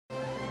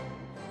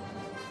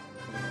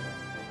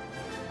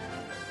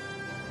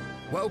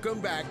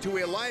Welcome back to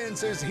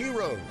Eliances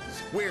Heroes,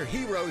 where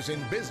heroes in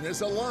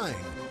business align.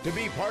 To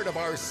be part of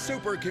our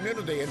super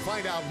community and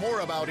find out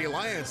more about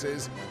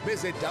Eliances,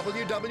 visit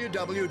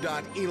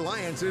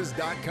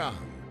www.Eliances.com.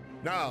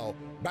 Now,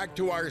 back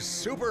to our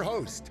super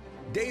host,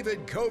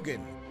 David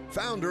Kogan,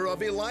 founder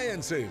of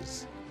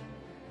Eliances.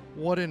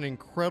 What an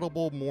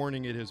incredible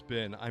morning it has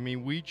been. I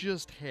mean, we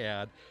just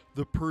had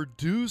the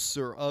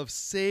producer of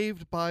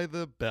Saved by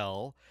the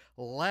Bell,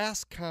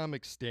 last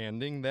comic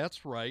standing,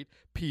 that's right,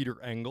 Peter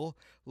Engel.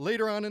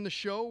 Later on in the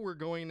show, we're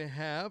going to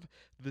have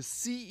the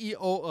CEO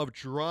of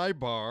Dry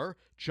Bar,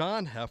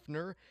 John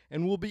Hefner,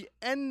 and we'll be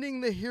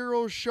ending the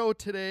Heroes Show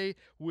today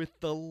with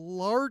the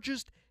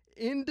largest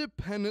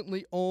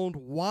independently owned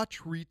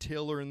watch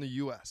retailer in the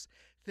U.S.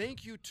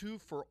 Thank you, too,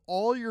 for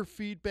all your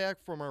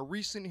feedback from our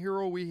recent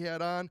hero we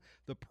had on,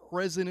 the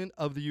President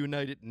of the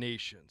United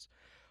Nations.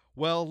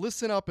 Well,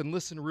 listen up and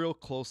listen real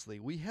closely.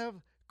 We have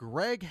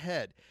Greg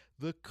Head,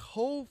 the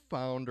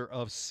co-founder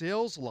of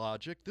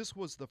Saleslogix. This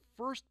was the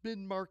first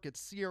mid-market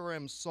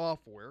CRM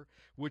software,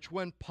 which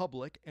went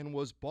public and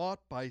was bought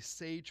by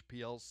Sage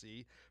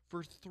PLC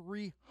for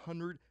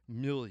 $300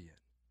 million.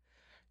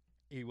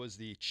 He was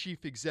the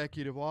chief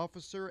executive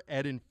officer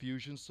at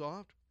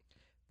Infusionsoft,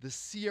 the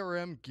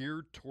CRM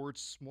geared towards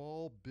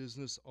small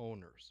business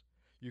owners.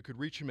 You could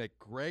reach him at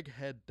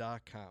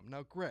greghead.com.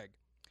 Now, Greg,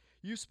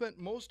 you spent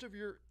most of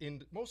your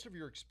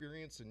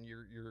experience and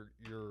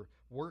your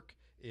work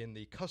in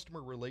the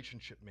customer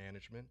relationship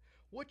management.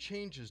 What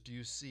changes do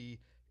you see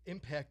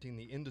impacting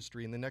the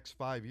industry in the next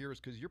 5 years?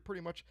 Because you're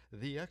pretty much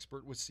the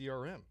expert with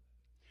CRM.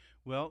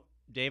 Well,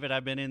 David,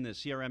 I've been in the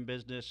CRM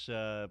business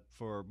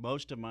for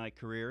most of my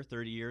career,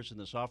 30 years in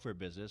the software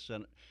business.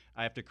 And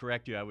I have to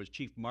correct you, I was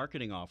Chief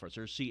Marketing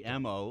Officer,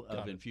 CMO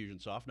of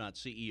Infusionsoft, not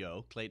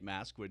CEO. Clayton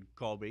Mask would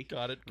call me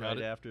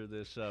right after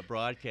this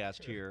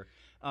broadcast here.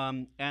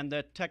 And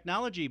the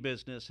technology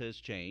business has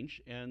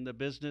changed, and the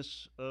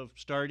business of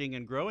starting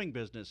and growing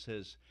business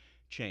has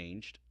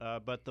changed.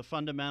 But the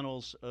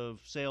fundamentals of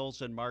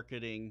sales and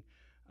marketing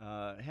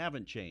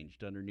haven't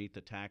changed underneath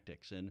the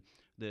tactics. And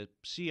the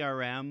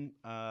CRM,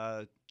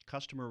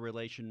 customer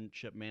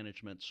relationship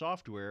management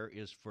software,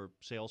 is for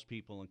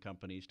salespeople and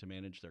companies to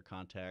manage their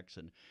contacts,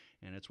 and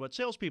it's what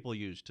salespeople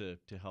use to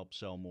help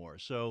sell more.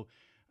 So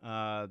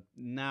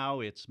now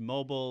it's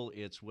mobile,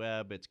 it's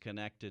web, it's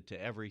connected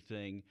to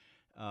everything,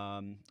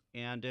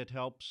 and it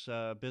helps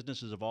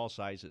businesses of all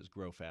sizes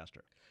grow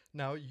faster.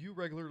 Now, you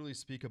regularly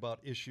speak about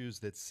issues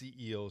that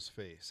CEOs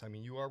face. I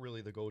mean, you are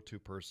really the go-to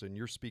person.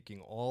 You're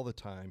speaking all the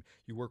time.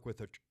 You work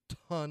with a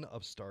ton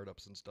of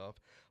startups and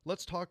stuff.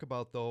 Let's talk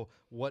about, though,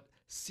 what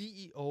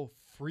CEO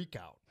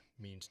freakout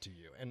means to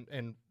you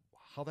and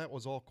how that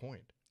was all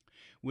coined.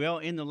 Well,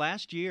 in the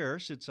last year,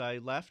 since I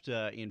left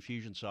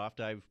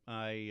Infusionsoft,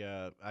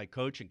 I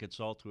coach and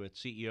consult with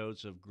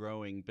CEOs of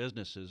growing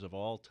businesses of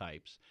all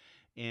types.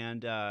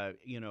 And,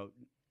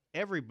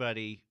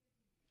 everybody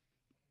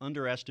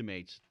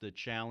underestimates the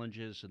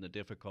challenges and the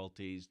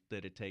difficulties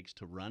that it takes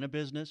to run a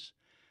business,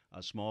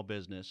 a small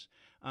business.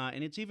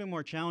 And it's even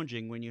more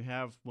challenging when you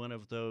have one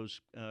of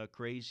those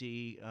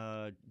crazy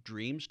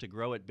dreams to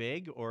grow it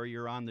big, or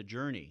you're on the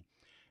journey.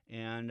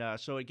 And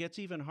so it gets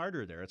even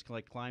harder there. It's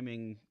like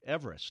climbing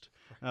Everest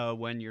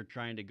when you're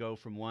trying to go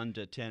from 1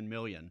 to 10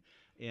 million.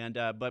 And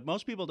but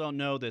most people don't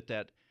know that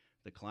the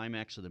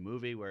climax of the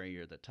movie, where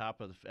you're at the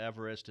top of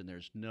Everest and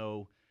there's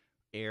no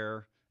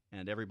air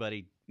and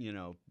everybody,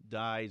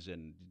 dies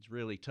and it's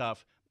really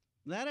tough,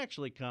 that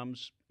actually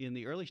comes in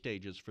the early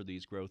stages for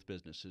these growth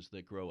businesses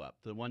that grow up,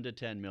 the 1 to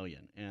 10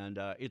 million. And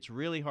it's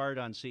really hard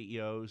on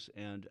CEOs,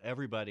 and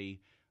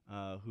everybody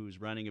who's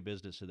running a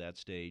business at that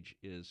stage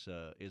is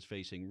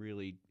facing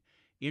really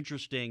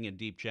interesting and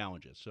deep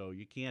challenges. So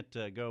you can't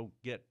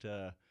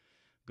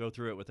go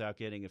through it without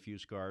getting a few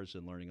scars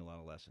and learning a lot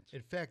of lessons.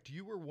 In fact,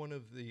 you were one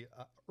of the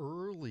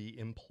early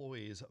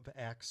employees of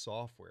ACT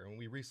Software, and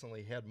we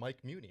recently had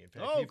Mike Muni. In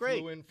fact, he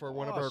flew in for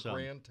one of our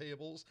grand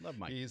tables. Love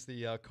Mike. He's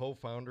the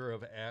co-founder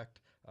of ACT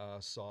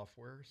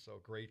Software,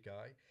 so great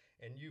guy.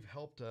 And you've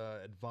helped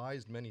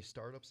advise many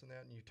startups in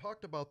that, and you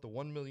talked about the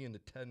 1 million to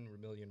 10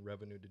 million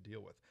revenue to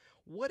deal with.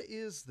 What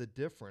is the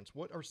difference?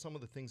 What are some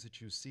of the things that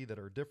you see that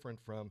are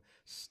different from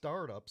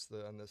startups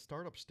on the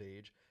startup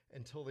stage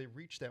until they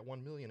reach that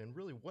 1 million? And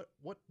really, what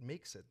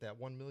makes it that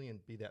 1 million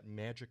be that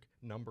magic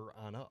number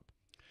on up?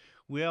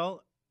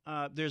 Well,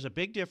 there's a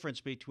big difference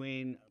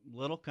between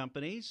little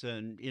companies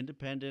and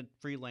independent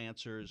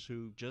freelancers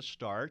who just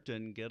start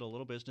and get a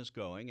little business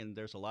going, and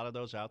there's a lot of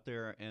those out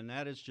there, and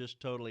that is just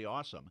totally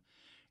awesome.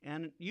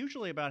 And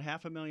usually about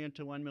 $500,000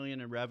 to 1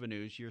 million in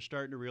revenues, you're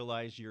starting to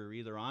realize you're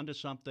either onto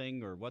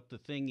something, or what the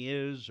thing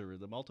is, or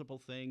the multiple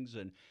things,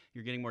 and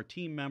you're getting more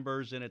team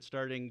members, and it's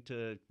starting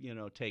to,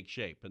 take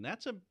shape. And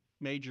that's a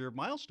major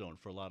milestone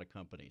for a lot of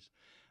companies.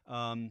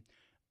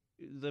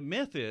 The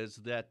myth is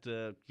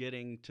that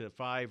getting to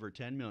 5 or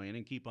 10 million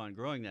and keep on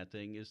growing that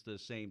thing is the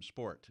same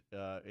sport.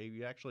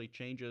 It actually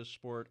changes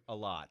sport a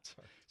lot.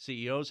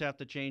 CEOs have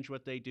to change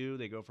what they do.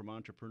 They go from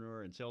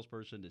entrepreneur and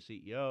salesperson to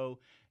CEO.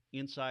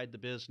 Inside the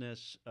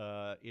business,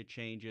 it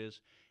changes.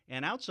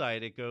 And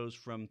outside, it goes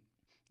from,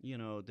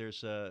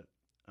 there's a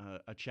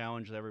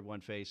challenge that everyone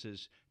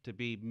faces to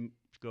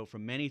go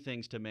from many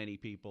things to many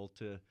people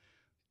to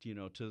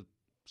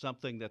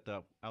something that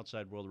the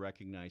outside world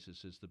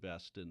recognizes as the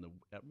best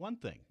at one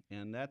thing.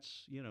 And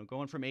that's,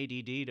 going from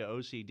ADD to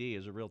OCD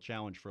is a real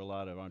challenge for a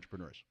lot of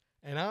entrepreneurs.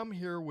 And I'm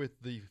here with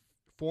the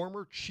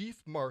former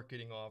Chief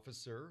Marketing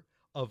Officer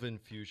of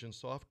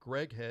Infusionsoft,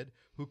 Greg Head,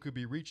 who could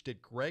be reached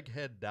at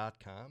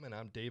greghead.com. And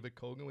I'm David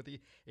Kogan with the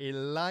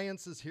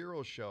Eliances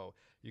Hero Show.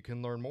 You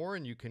can learn more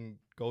and you can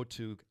go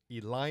to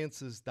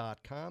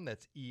Eliances.com.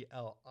 That's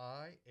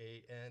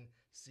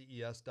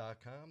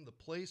ELIANCES.com, the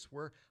place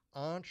where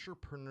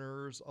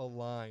entrepreneurs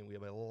align. We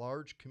have a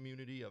large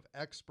community of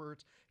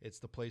experts. It's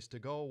the place to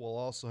go. We'll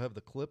also have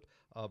the clip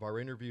of our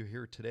interview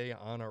here today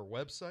on our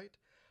website.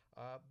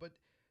 But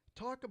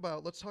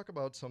let's talk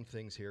about some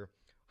things here.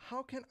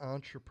 How can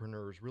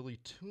entrepreneurs really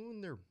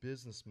tune their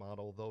business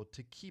model, though,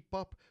 to keep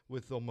up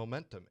with the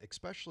momentum,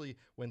 especially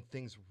when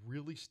things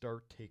really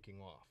start taking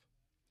off?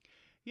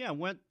 Yeah,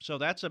 so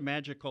that's a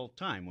magical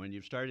time when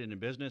you've started in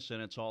business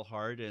and it's all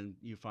hard, and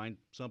you find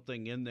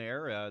something in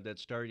there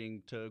that's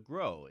starting to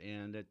grow,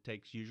 and it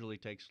usually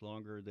takes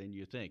longer than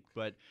you think.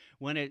 But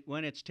when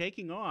it's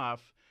taking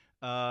off,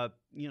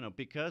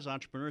 because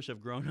entrepreneurs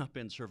have grown up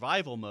in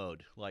survival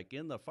mode, like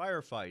in the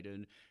firefight,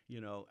 and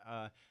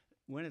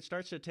when it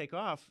starts to take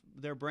off,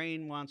 their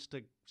brain wants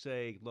to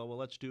say, well,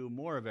 let's do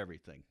more of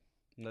everything.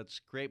 Let's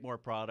create more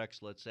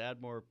products. Let's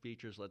add more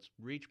features. Let's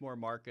reach more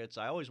markets.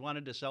 I always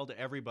wanted to sell to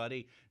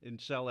everybody and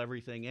sell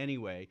everything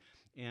anyway.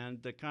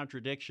 And the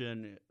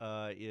contradiction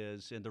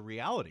is, and the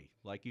reality,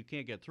 like you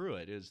can't get through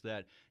it, is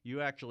that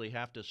you actually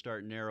have to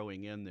start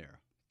narrowing in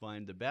there.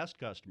 Find the best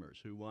customers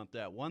who want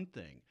that one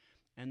thing.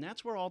 And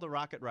that's where all the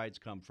rocket rides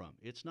come from.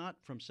 It's not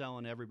from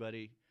selling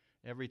everything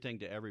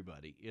to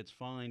everybody. It's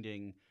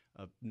finding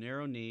a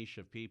narrow niche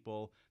of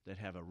people that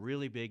have a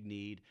really big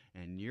need,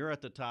 and you're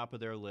at the top of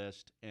their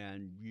list,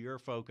 and you're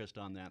focused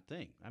on that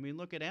thing. I mean,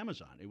 look at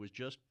Amazon. It was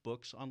just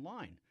books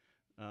online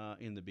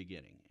in the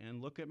beginning.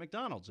 And look at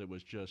McDonald's. It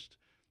was just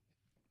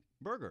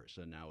burgers,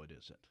 and now it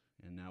isn't.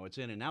 And now it's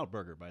In-N-Out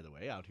Burger, by the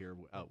way, out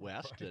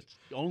west. Right. It's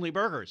only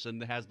burgers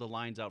and has the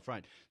lines out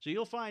front. So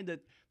you'll find that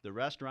the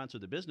restaurants or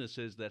the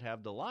businesses that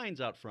have the lines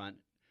out front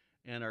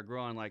and are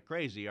growing like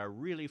crazy are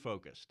really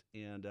focused.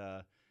 And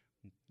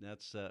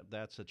that's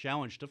a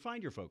challenge to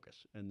find your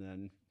focus and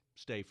then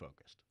stay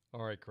focused.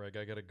 All right, Craig,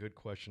 I got a good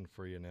question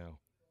for you now.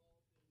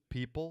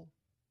 People,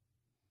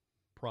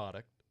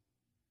 product,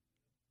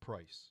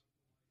 price.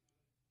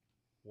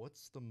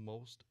 What's the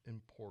most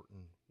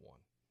important one?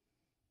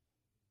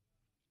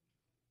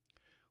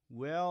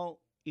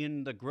 Well,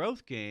 in the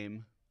growth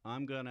game,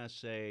 I'm going to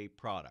say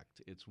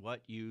product. It's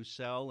what you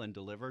sell and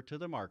deliver to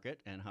the market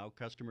and how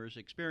customers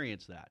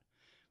experience that.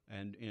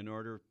 And in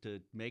order to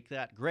make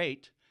that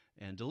great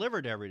and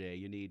delivered every day,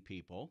 you need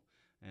people.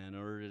 And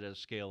in order to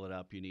scale it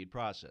up, you need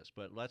process.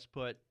 But let's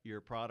put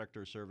your product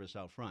or service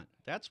out front.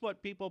 That's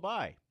what people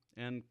buy.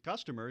 And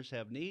customers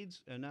have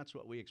needs, and that's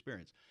what we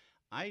experience.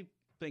 I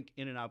think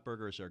In-N-Out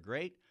burgers are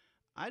great.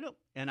 I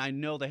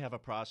know they have a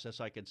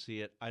process. I can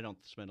see it. I don't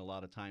spend a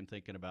lot of time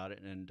thinking about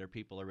it, and their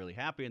people are really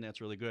happy, and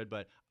that's really good.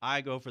 But I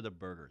go for the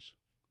burgers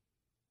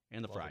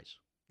and the fries.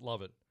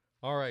 Love it.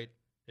 All right.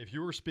 If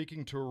you were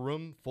speaking to a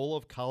room full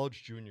of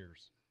college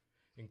juniors,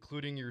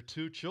 including your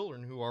two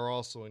children who are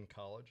also in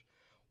college,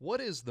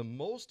 what is the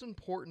most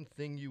important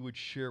thing you would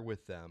share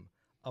with them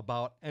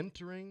about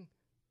entering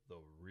the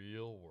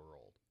real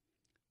world?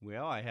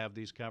 Well, I have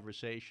these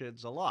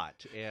conversations a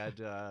lot, and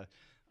a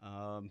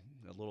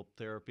little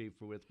therapy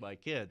with my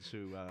kids,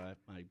 who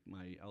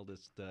my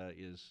eldest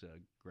is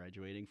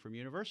graduating from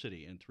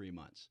university in 3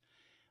 months.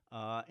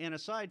 And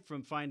aside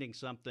from finding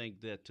something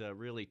that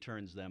really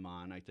turns them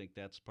on, I think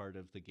that's part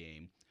of the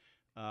game,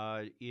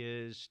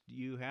 is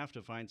you have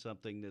to find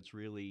something that's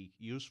really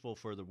useful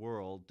for the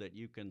world, that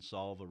you can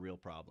solve a real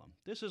problem.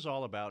 This is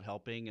all about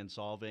helping and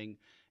solving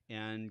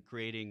and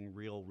creating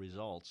real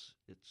results.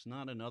 It's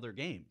not another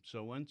game.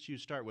 So once you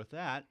start with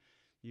that,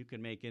 you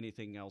can make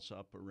anything else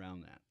up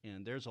around that.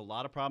 And there's a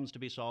lot of problems to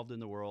be solved in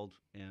the world,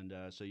 and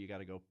so you got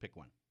to go pick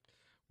one.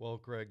 Well,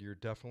 Greg, you're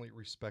definitely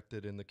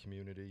respected in the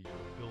community. You're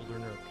a builder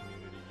in our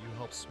community. You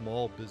help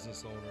small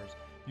business owners.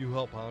 You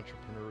help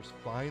entrepreneurs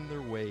find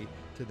their way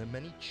to the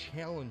many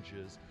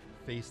challenges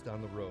faced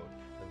on the road.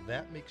 And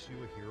that makes you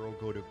a hero.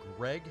 Go to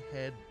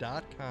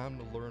greghead.com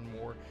to learn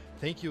more.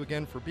 Thank you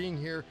again for being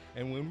here.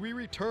 And when we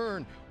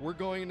return, we're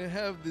going to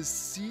have the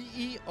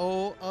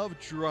CEO of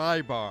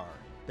Dry Bar.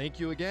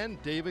 Thank you again,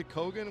 David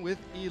Kogan with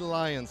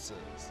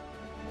Eliances.